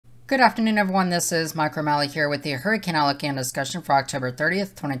Good afternoon, everyone. This is Mike O'Malley here with the Hurricane Outlook and discussion for October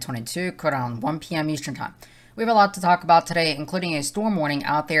 30th, 2022, quote around 1 p.m. Eastern Time. We have a lot to talk about today, including a storm warning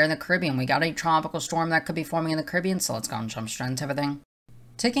out there in the Caribbean. We got a tropical storm that could be forming in the Caribbean, so let's go and jump straight into everything.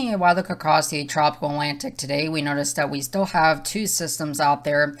 Taking a wide look across the tropical Atlantic today, we noticed that we still have two systems out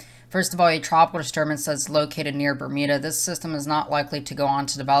there. First of all, a tropical disturbance that's located near Bermuda. This system is not likely to go on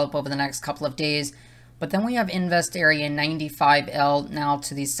to develop over the next couple of days. But then we have Invest Area 95L now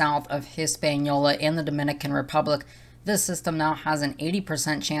to the south of Hispaniola and the Dominican Republic. This system now has an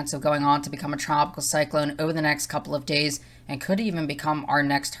 80% chance of going on to become a tropical cyclone over the next couple of days and could even become our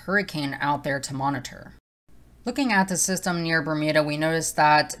next hurricane out there to monitor. Looking at the system near Bermuda, we notice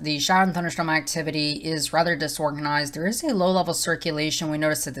that the shower and thunderstorm activity is rather disorganized. There is a low-level circulation. We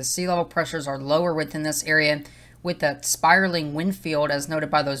notice that the sea level pressures are lower within this area with that spiraling wind field as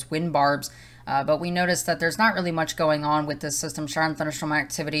noted by those wind barbs. But we notice that there's not really much going on with this system. Shower and thunderstorm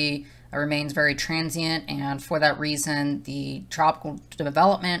activity remains very transient, and for that reason, the tropical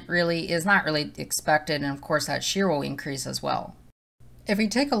development really is not really expected, and of course that shear will increase as well. If we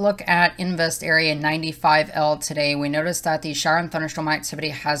take a look at Invest Area 95L today, we notice that the shower and thunderstorm activity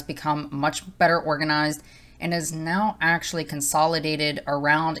has become much better organized and is now actually consolidated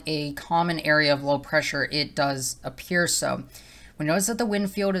around a common area of low pressure. It does appear so. We notice that the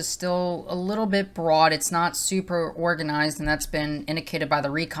wind field is still a little bit broad. It's not super organized, and that's been indicated by the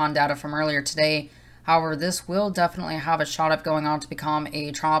recon data from earlier today. However, this will definitely have a shot of going on to become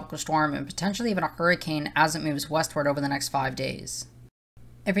a tropical storm and potentially even a hurricane as it moves westward over the next 5 days.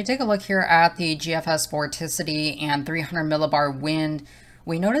 If we take a look here at the GFS vorticity and 300 millibar wind,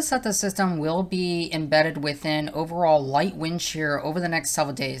 we notice that the system will be embedded within overall light wind shear over the next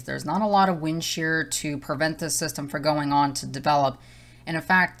several days. There's not a lot of wind shear to prevent this system from going on to develop. And in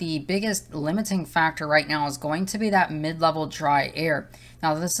fact, the biggest limiting factor right now is going to be that mid-level dry air.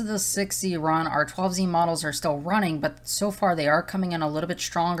 Now, this is the 6Z run. Our 12Z models are still running, but so far they are coming in a little bit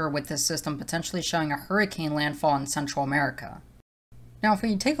stronger with this system, potentially showing a hurricane landfall in Central America. Now, if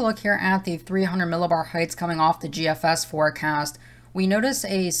we take a look here at the 300 millibar heights coming off the GFS forecast, we notice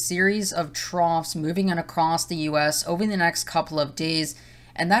a series of troughs moving in across the U.S. over the next couple of days,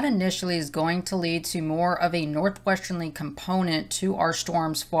 and that initially is going to lead to more of a northwesterly component to our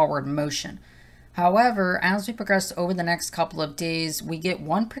storm's forward motion. However, as we progress over the next couple of days, we get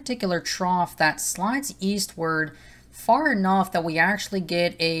one particular trough that slides eastward far enough that we actually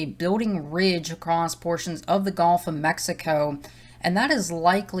get a building ridge across portions of the Gulf of Mexico, and that is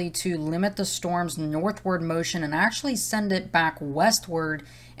likely to limit the storm's northward motion and actually send it back westward,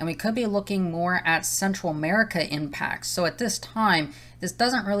 and we could be looking more at Central America impacts. So at this time, this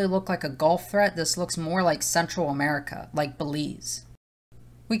doesn't really look like a Gulf threat. This looks more like Central America, like Belize.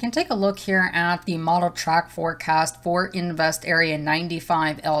 We can take a look here at the model track forecast for Invest Area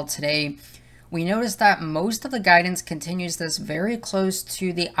 95L today. We notice that most of the guidance continues this very close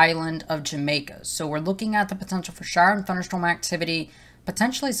to the island of Jamaica. So we're looking at the potential for shower and thunderstorm activity,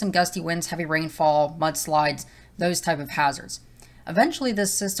 potentially some gusty winds, heavy rainfall, mudslides, those type of hazards. Eventually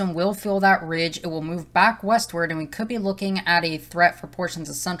this system will feel that ridge, it will move back westward, and we could be looking at a threat for portions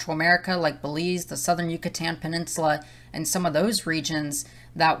of Central America like Belize, the southern Yucatan Peninsula, and some of those regions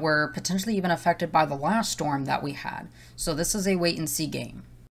that were potentially even affected by the last storm that we had. So this is a wait and see game.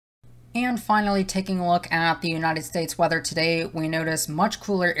 And finally, taking a look at the United States weather today, we notice much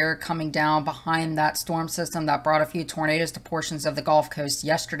cooler air coming down behind that storm system that brought a few tornadoes to portions of the Gulf Coast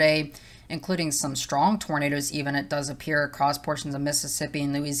yesterday, including some strong tornadoes even, it does appear, across portions of Mississippi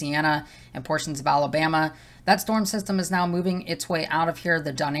and Louisiana and portions of Alabama. That storm system is now moving its way out of here.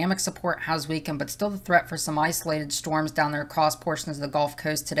 The dynamic support has weakened, but still the threat for some isolated storms down there across portions of the Gulf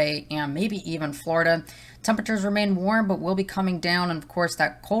Coast today and maybe even Florida. Temperatures remain warm, but will be coming down, and of course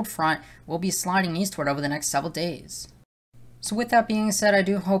that cold front will be sliding eastward over the next several days. So with that being said, I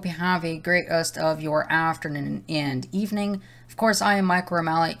do hope you have a great rest of your afternoon and evening. Of course, I am Mike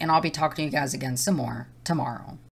O'Malley, and I'll be talking to you guys again some more tomorrow.